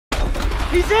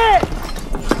He's it!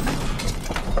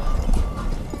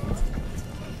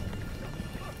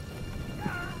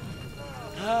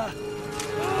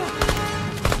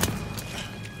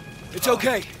 It's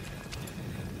okay.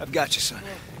 I've got you, son.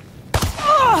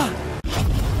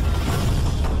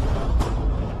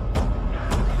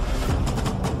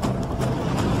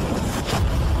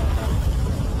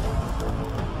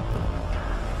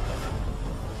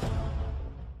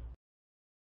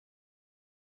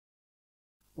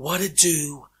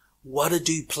 What a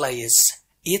do players.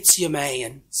 It's your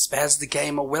man, Spaz the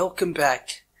Gamer, welcome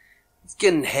back. It's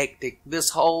getting hectic. This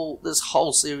whole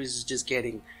series is just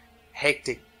getting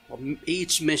hectic.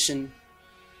 Each mission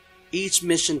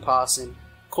passing.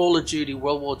 Call of Duty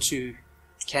World War II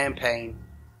campaign.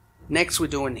 Next we're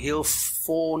doing Hill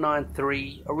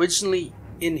 493. Originally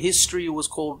in history it was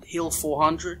called Hill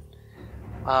 400.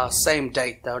 Same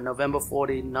date though, November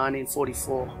 14,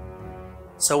 1944.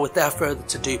 So without further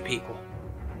ado, people,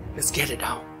 let's get it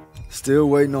on. Still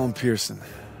waiting on Pearson.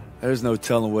 There's no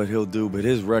telling what he'll do, but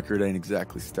his record ain't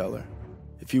exactly stellar.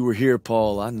 If you were here,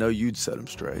 Paul, I know you'd set him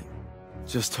straight.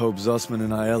 Just hope Zussman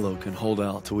and Aiello can hold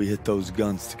out till we hit those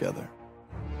guns together.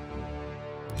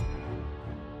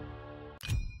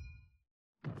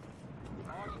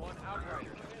 Dog 1 outright.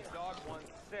 Dog 1-6.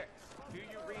 Do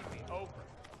you read me? Over.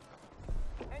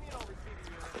 And you don't receive a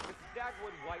unit. This is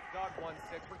WWII, Dog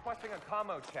 1-6, requesting a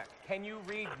commo check. Can you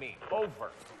read me?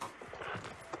 Over.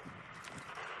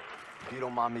 If you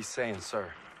don't mind me saying, sir,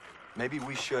 maybe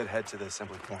we should head to the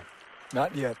assembly point.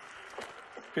 Not yet.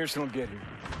 Pearson will get here.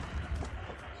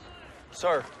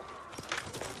 Sir,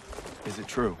 is it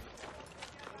true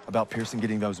about Pearson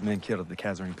getting those men killed at the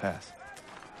Kazarine Pass?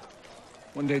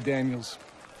 One day, Daniels,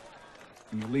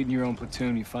 when you're leading your own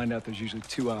platoon, you find out there's usually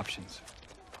two options.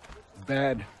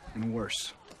 Bad and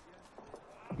worse.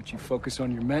 But you focus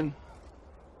on your men,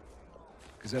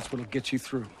 because that's what'll get you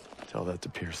through. Tell that to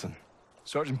Pearson.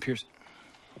 Sergeant Pearson.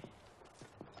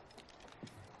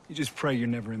 You just pray you're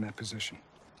never in that position.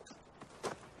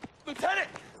 Lieutenant!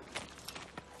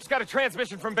 Just got a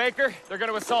transmission from Baker. They're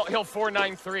gonna assault Hill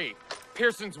 493.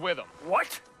 Pearson's with them.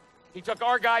 What? He took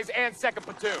our guys and 2nd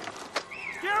platoon.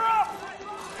 Gear up!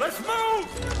 Let's move!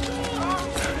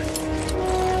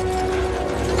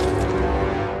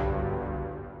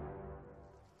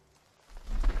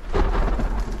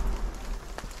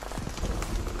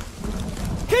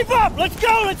 Keep up! Let's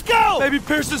go! Let's go! Maybe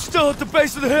Pearson's still at the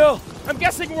base of the hill. I'm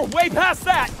guessing we're way past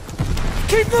that.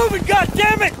 Keep moving,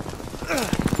 goddammit!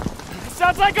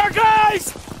 Sounds like our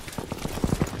guys!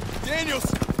 Daniels!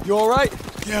 You all right?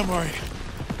 Yeah, I'm all right.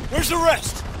 Where's the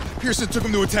rest? Pearson took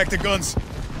him to attack the guns.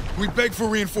 We begged for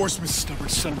reinforcements. Stubborn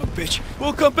son of a bitch.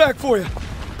 We'll come back for you.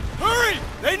 Hurry!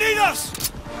 They need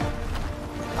us!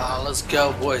 Let's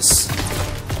go, boys.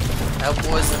 Our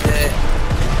boys are there.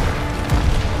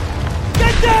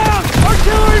 Get down!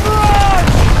 Artillery barrage!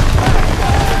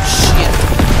 Shit.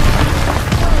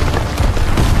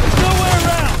 There's no way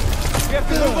around. We have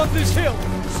to move up this hill.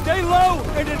 Stay low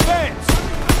and advance.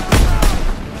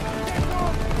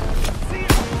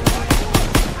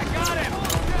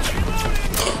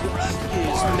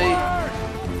 Excuse me.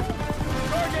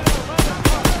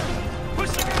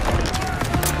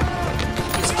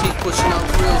 Just keep pushing up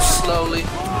real slowly.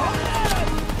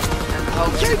 And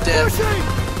hope to death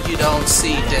you don't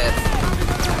see death.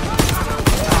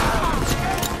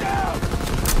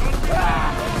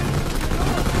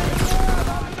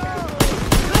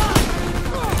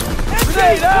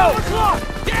 Grenade out!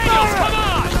 Daniels, come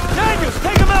on! Daniels,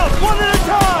 take them out one at a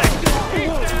time!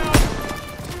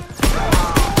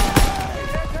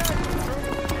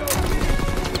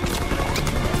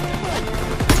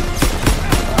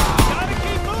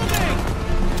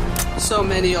 So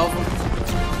many of them.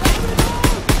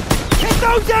 Hit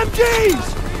those MGs!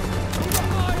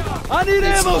 I need Need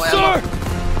ammo, some sir! ammo.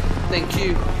 Thank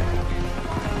you.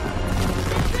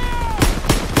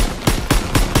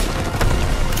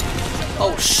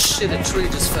 Oh shit, a tree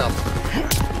just fell.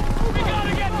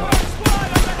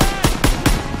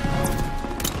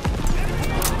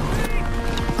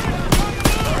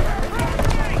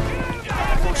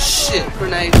 Oh shit,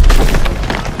 grenade.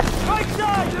 Right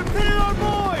side, they're pinning our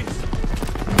boys!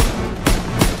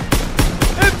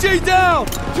 MG down!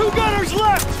 2 gunners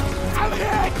left! I'm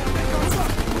hit!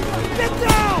 Get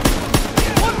down!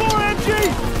 One more MG!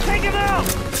 Take him out!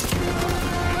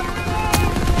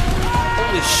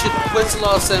 Holy shit, where's the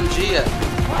last MG at?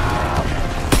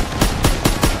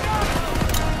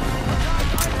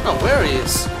 Oh, where he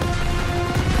is?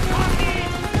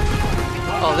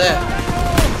 Oh, there.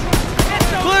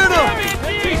 Clear them!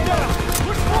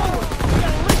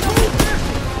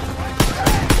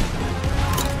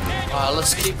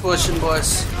 Let's keep pushing,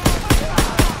 boys.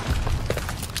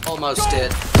 Almost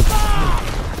dead.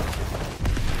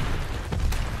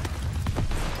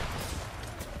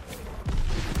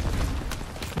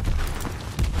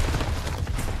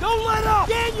 Don't let up!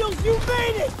 Daniels, you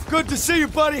made it! Good to see you,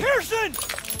 buddy. Pearson!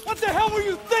 What the hell were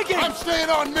you thinking? I'm staying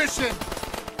on mission.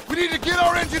 We need to get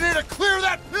our engineer to clear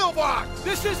that pillbox.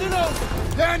 This isn't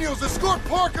over! Daniels, escort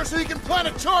Parker so he can plant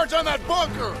a charge on that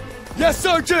bunker. Yes,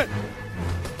 Sergeant!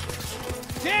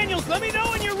 Daniels, let me know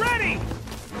when you're ready!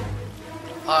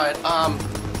 Alright,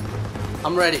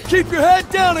 I'm ready. Keep your head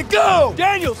down and go!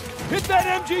 Daniels, hit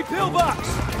that MG pillbox!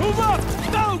 Move up!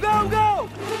 Go, go, go!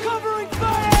 Covering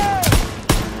fire!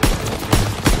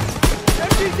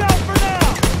 MG's out for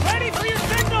now! Ready for your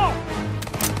signal!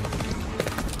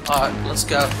 Alright, let's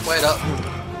go. Wait up.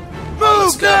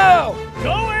 Move go. now!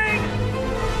 Going!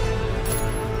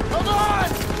 Come on!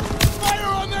 Fire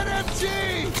on that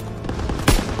MG!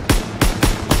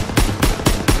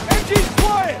 MG's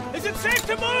quiet! Is it safe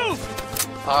to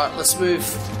move? Alright, let's move.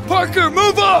 Parker,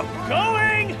 move up!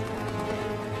 Going!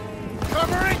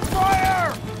 Covering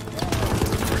fire!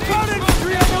 Got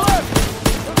infantry on the left!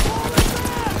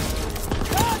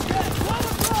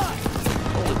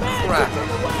 Holy crap.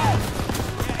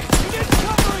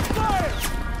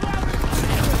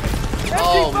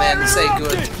 Oh man, this ain't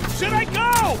good. Should I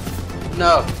go?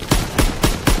 No.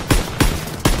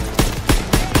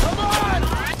 Come on!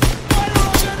 Fire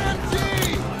on that MG!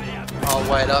 Oh,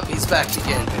 wait up. He's back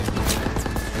again.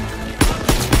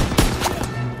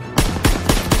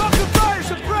 Bunker fire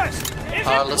suppressed! Is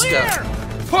Alright, it let's clear?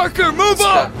 go. Parker, move Let's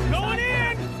up! go. Going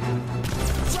in!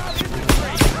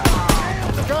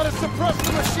 Gotta suppress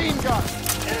the machine gun!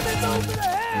 Enemies over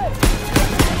ahead!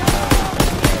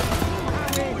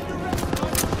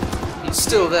 He's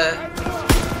still there.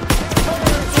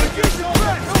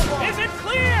 Is it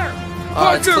clear?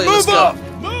 Alright, it's clear. Let's go.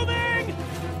 Moving!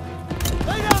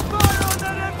 Lay down fire on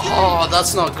that MG! Oh,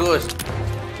 that's not good.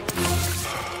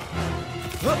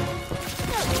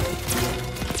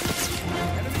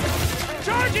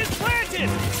 Charge is planted!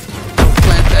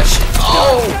 Plant that shit.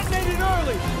 Oh! Detonated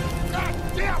early!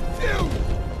 Damn,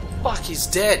 dude! Fuck, he's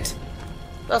dead.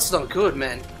 That's not good,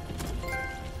 man.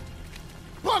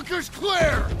 Bunker's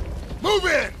clear! Move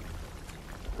in!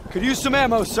 Could use some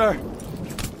ammo, sir.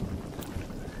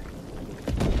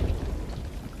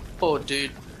 Poor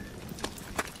dude.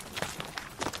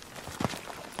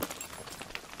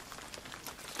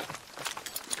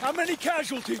 How many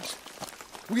casualties?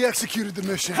 We executed the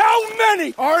mission. How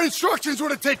many? Our instructions were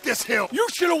to take this hill. You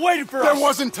should have waited for There us.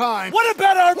 wasn't time. What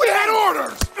about our We men? had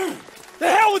orders! The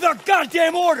hell with our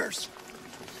goddamn orders!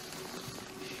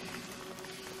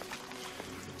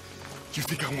 Do you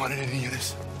think I wanted any of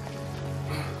this?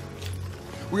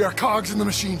 We are cogs in the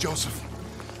machine, Joseph.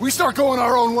 We start going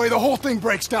our own way, the whole thing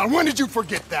breaks down. When did you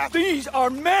forget that? These are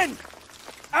men!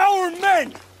 Our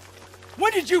men!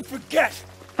 When did you forget?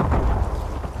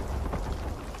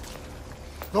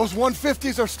 Those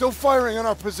 150s are still firing on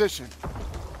our position.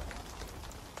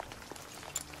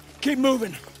 Keep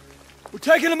moving. We're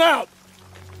taking them out.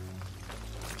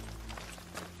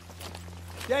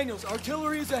 Daniels,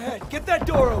 artillery is ahead. Get that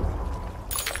door open.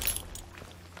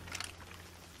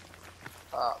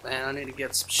 Oh man, I need to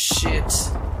get some shit.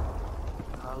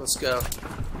 Let's go.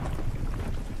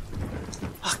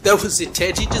 Fuck, that was it,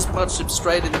 Ted. He just punched him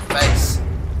straight in the face.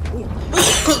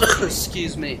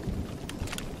 Excuse me.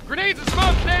 Grenades and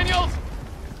smoke, Daniels!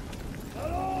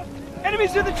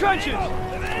 Enemies in the trenches!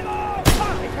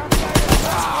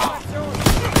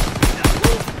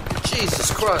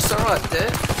 Jesus Christ, alright,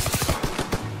 Dad.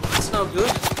 That's no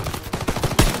good.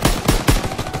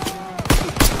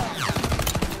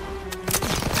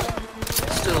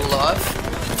 Still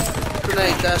alive.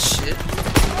 Grenade that shit.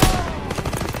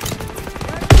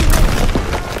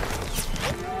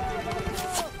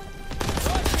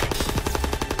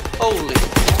 Holy.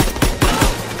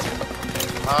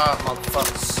 Ah,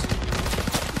 motherfuckers.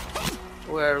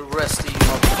 Where are the rest of you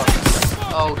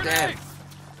motherfuckers? Oh, damn.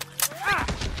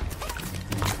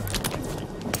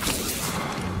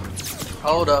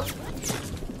 Hold up.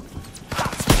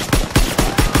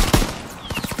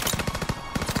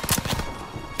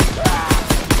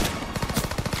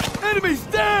 Enemies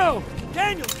down!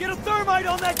 Daniels, get a thermite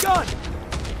on that gun!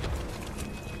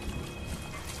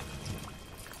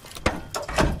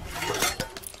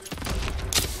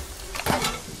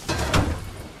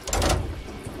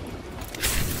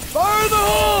 Fire the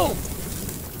hole!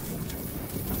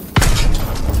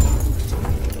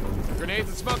 Grenades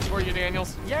and smoke for you,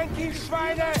 Daniels. Yankee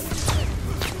Schweine!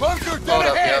 Bunker dead Hold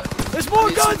up, ahead! yep. There's more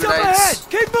Need some guns up ahead! grenades.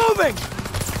 Keep moving!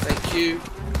 Thank you.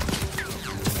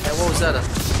 Hey, what was that?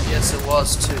 Yes, it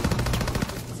was too.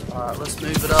 Alright, let's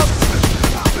move it up.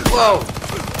 Whoa!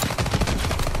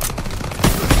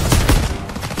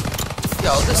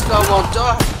 Yo, this guy won't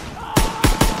die.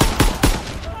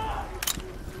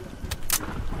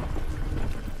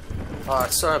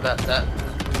 Alright, sorry about that.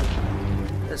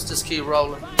 Let's just keep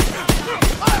rolling.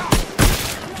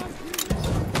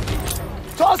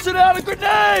 Tossing out a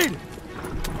grenade!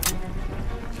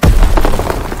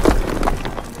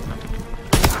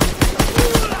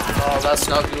 Oh, that's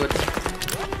not good.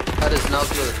 That is not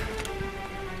good.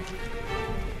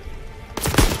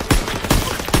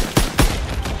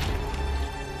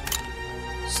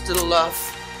 Still alive.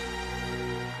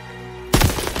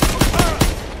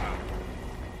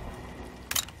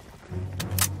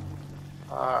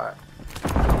 Alright.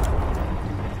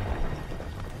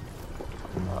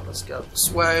 Let's go this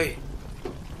way.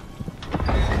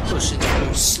 Pushing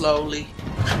through slowly.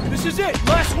 This is it!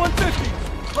 Last 150!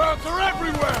 Crowds are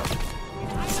everywhere!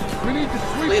 We need to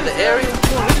sweep Clear the area.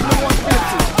 before hitting the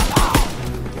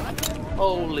 150!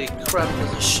 Holy crap,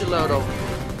 there's a shitload of them.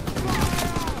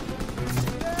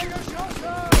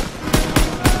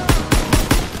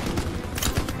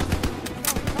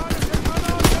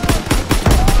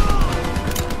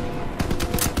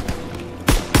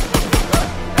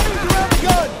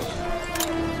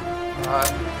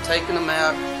 Alright, taking them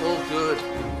out, all good.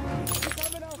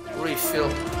 Refill.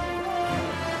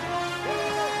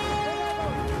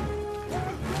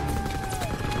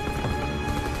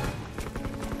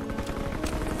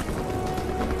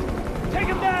 Take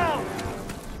him down!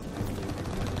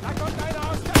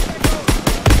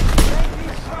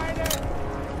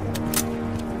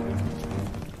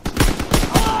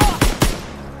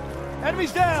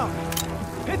 Enemies down!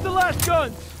 Hit the last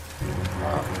guns!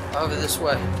 Over this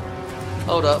way.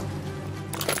 Hold up.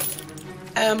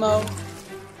 Ammo.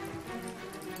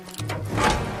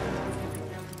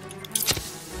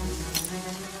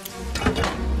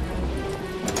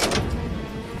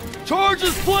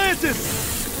 Charges planted!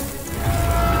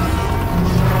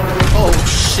 Oh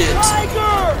shit.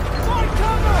 Tiger! Find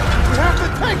cover! We have to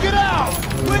take it out!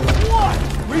 With what?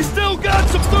 We still got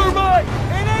some thermite!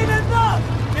 It ain't enough!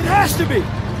 It has to be!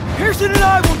 Pearson and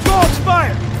I will draw its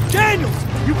fire! Daniels,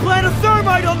 you plant a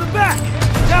thermite on the back!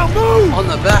 Now move! On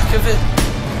the back of it?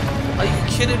 Are you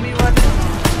kidding me right now?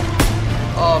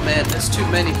 Oh man, there's too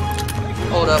many.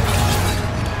 Hold up.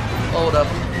 Hold up.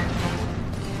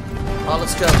 Oh,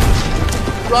 let's go.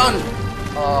 Run!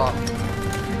 Oh.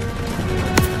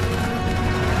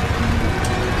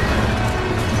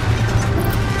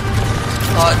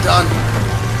 Oh, done.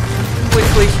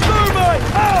 Quickly. Thermite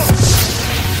out!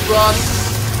 Run.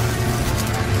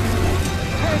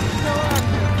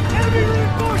 Enemy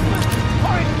reinforcements!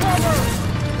 Find cover!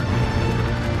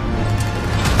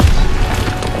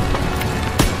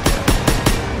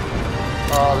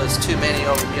 Oh, there's too many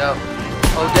of them, yo.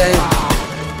 Oh, damn.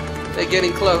 They're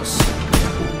getting close.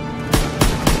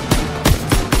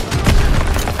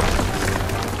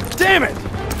 Damn it!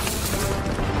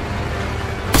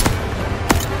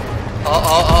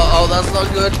 Oh, that's not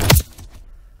good.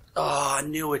 Oh, I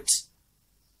knew it.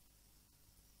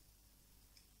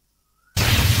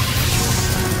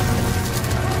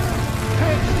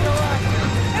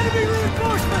 Enemy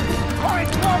reinforcements! Find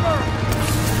cover!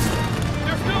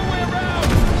 There's no way around!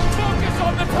 Focus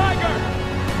on the Tiger!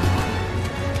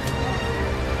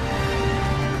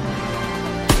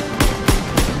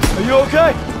 Are you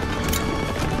okay?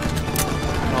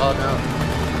 Oh no.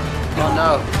 Oh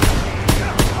no.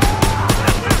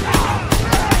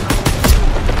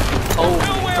 Oh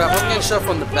crap, I'm getting shot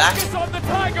from the back. Focus on the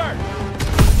Tiger!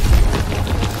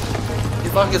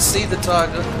 If I could see the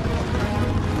tiger.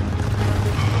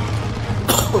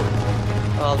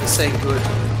 Oh, this ain't good.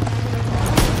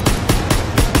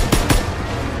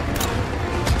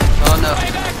 Oh no.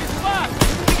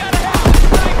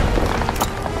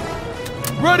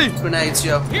 Ready! Grenades,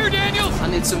 yo. Here, Daniels! I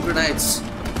need some grenades.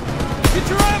 Get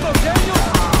your ammo, Daniels!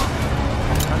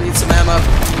 I need some ammo.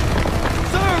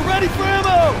 Sir, ready for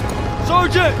ammo!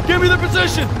 Sergeant, give me the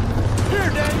position!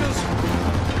 Here, Daniels!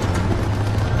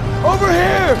 Over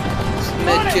here!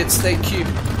 Med kits, thank you.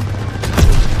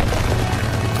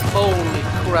 Holy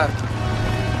crap.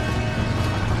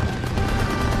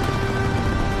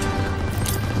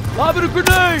 Lobbing a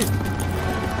grenade!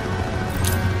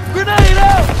 Grenade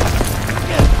out!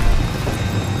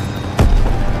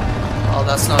 Oh,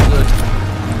 that's not good.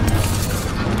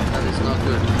 That is not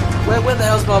good. Where the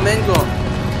hell's my men gone?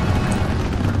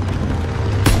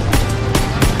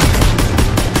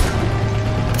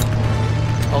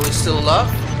 Oh, he's still alive?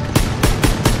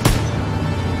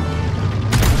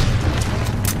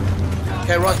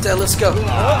 Okay, right there, let's go.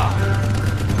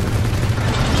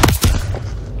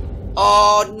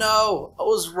 Oh no! I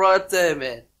was right there,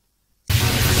 man.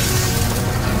 Tank's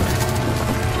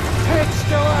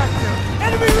still active.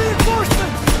 Enemy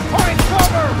reinforcements! Find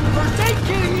cover! First aid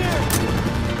kit here!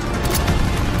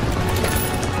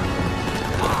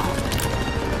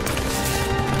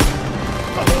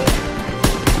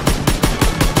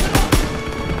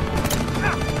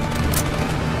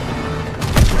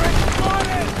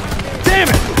 Damn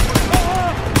it!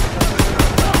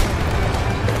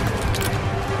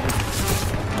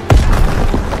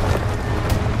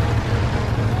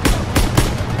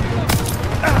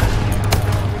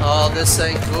 Oh, this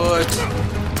ain't good.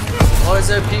 Why is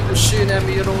there people shooting at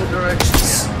me in all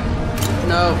directions?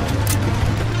 No.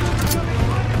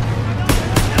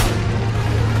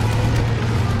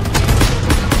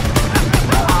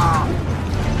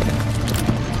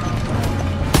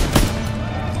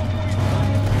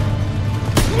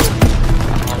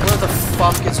 Oh, where the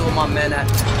fuck is all my men at?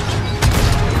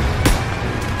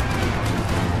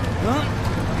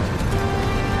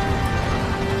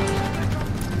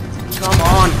 Come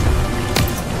on.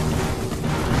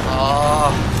 Oh.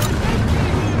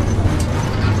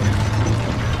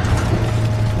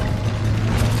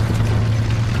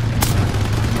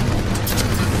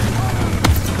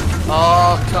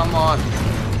 Oh, come on.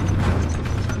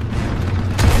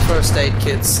 First aid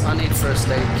kits. I need first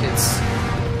aid kits.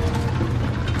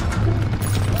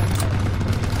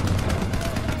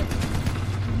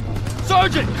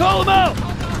 Sergeant, call him out!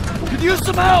 Could use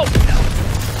some help!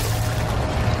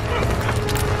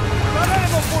 Got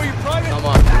ammo for you, Private! Come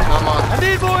on, come on. I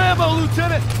need more ammo,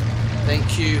 Lieutenant!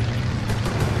 Thank you.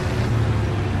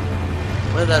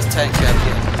 Where's that tank at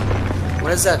here?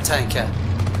 Where's that tank at?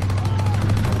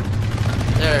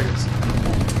 There it is.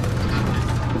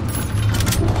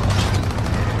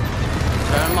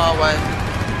 Turn my way.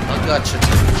 I got you.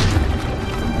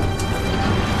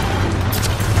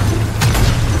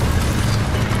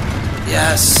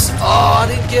 Yes. Oh, I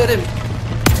didn't get him.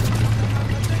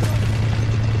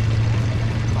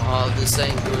 Oh, this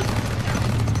ain't good.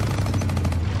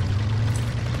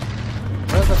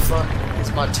 Where the fuck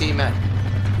is my team at?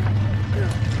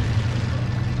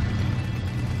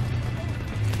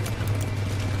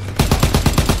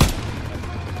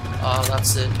 Oh,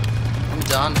 that's it. I'm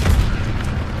done.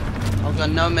 I've got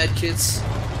no med kits.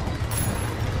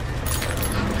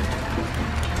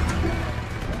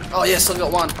 Oh yes, I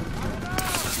got one.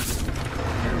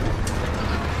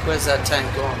 Where's that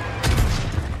tank gone?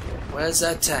 Where's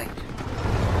that tank?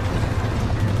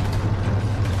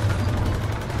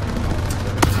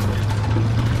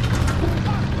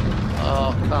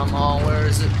 Oh, come on, where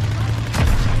is it?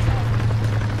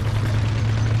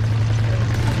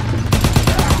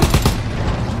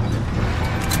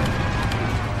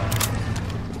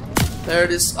 There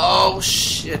it is. Oh,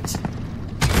 shit.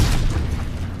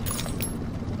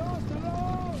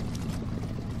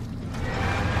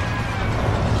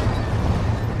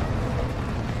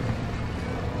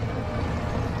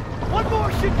 One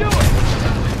more should do it!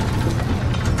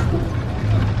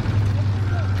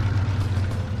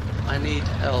 I need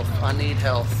health. I need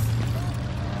health.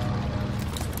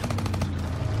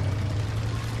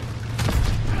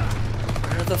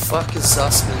 Where the fuck is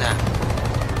Zussman at?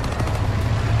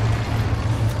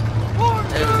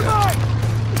 There we go.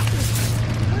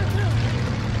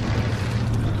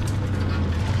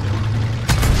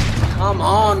 Come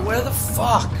on, where the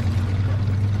fuck?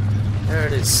 There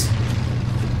it is.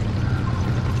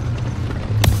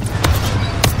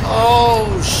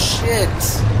 Oh shit!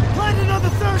 Landed on the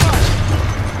thermite!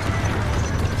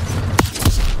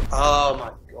 Oh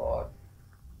my god.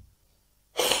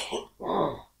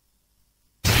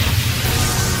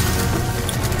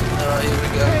 Oh, here we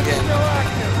go again. Still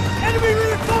active. Enemy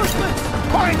reinforcements!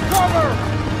 Find cover!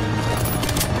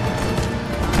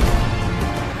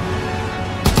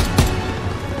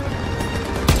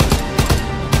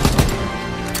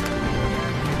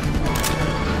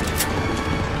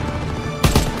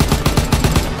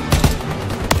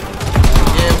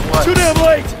 Yeah, what? Too damn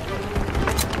late!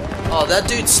 Oh, that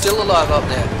dude's still alive up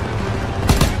there.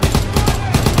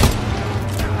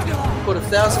 Put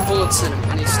 1,000 bullets in him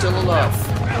and he's still alive.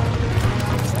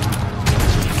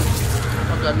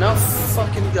 I've got no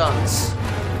fucking guns.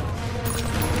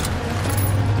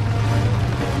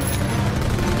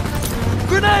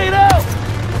 Grenade out!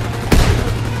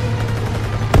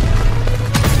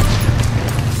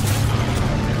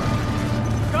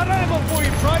 Got ammo for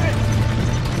you, Private!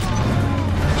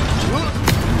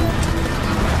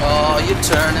 Oh, you're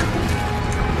turning.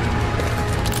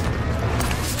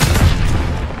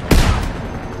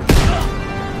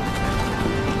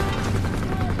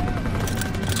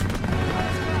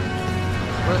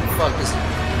 Where fuck is it?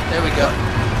 There we go.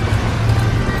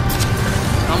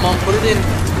 Come on, put it in.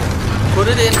 Put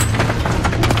it in.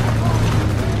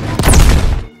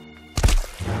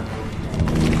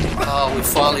 Oh, we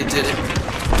finally did it.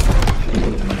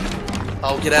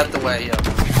 Oh, get out the way, yo.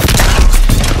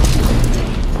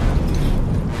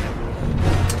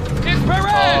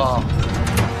 Oh.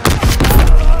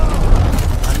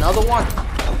 Another one.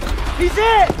 He's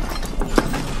it!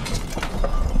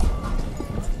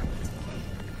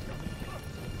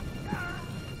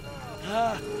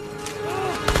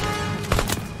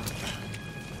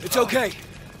 It's okay.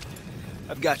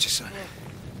 I've got you, son.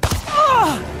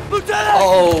 Lieutenant!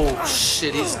 Oh,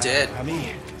 shit, he's dead.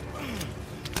 Ami.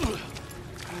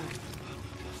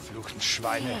 Verfluchten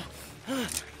Schweine.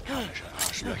 Komische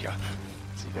Arschlöcher.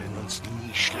 Sie werden uns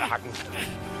nie schlagen.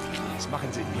 Was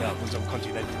machen sie hier auf unserem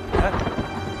Kontinent? Hä?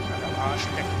 Schall am Arsch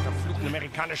lecken, verfluchten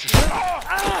amerikanische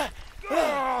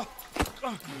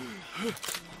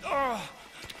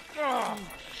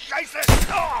Scheiße!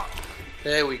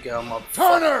 There we go, my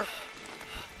Turner!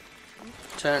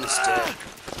 Turner's dead.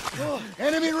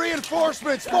 Enemy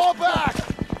reinforcements! Fall back!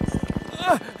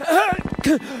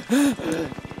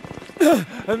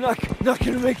 I'm not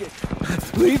gonna make it.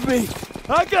 Leave me.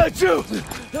 I got you.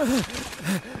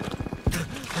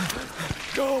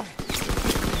 Go.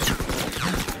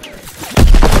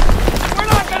 We're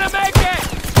not gonna make it.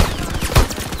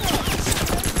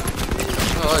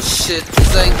 Oh shit,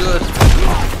 this ain't good.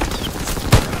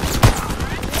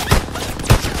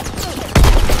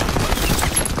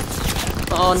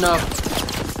 Oh no.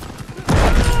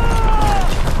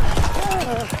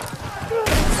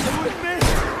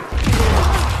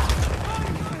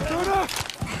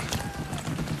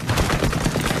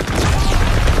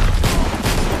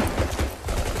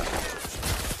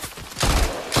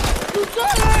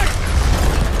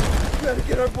 Gotta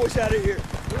get our boys out of here.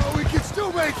 No, we can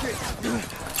still make it!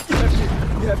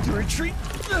 You have to retreat.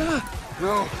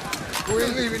 No, we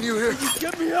ain't leaving you here.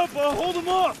 Get me up, I'll hold them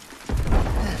off.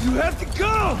 You have to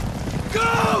go!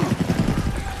 Go!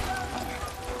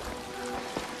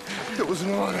 It was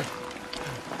an honor.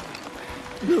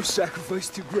 No sacrifice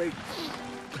too great.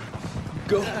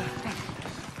 Go.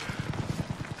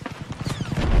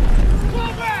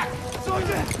 Fall back!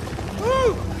 Sergeant!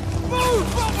 Move! Move!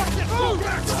 Fall back! Move!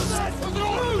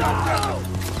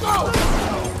 Go!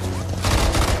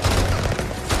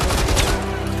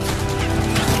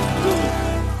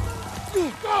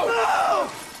 Go!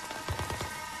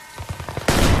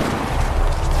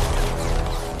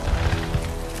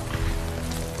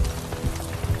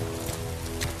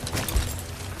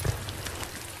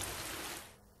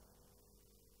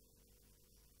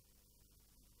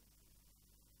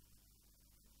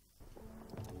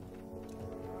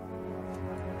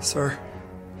 Sir,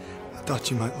 I thought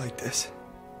you might like this.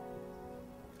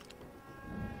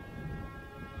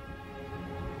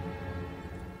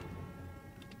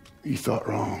 You thought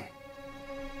wrong.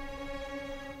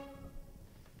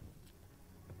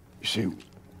 You see,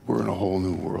 we're in a whole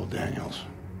new world, Daniels.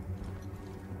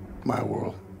 My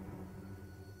world.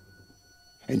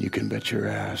 And you can bet your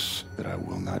ass that I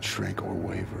will not shrink or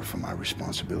waver from my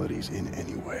responsibilities in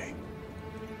any way.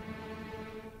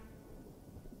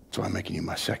 So I'm making you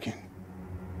my second.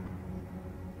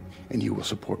 And you will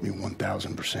support me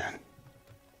 1,000%.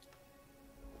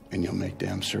 And you'll make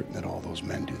damn certain that all those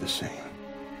men do the same.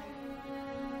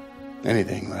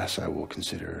 Anything less I will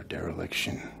consider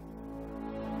dereliction.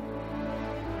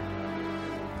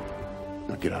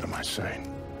 Now get out of my sight.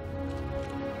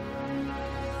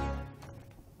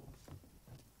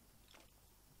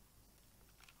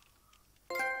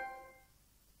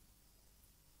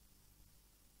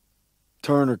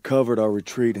 Turner covered our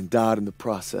retreat and died in the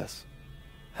process.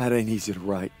 That ain't easy to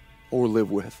write or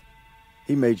live with.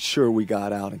 He made sure we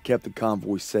got out and kept the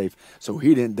convoy safe so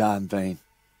he didn't die in vain.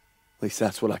 At least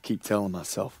that's what I keep telling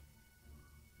myself.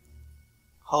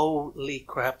 Holy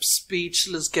crap,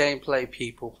 speechless gameplay,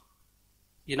 people.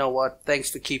 You know what?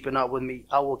 Thanks for keeping up with me.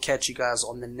 I will catch you guys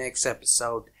on the next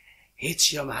episode.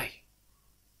 It's your mate.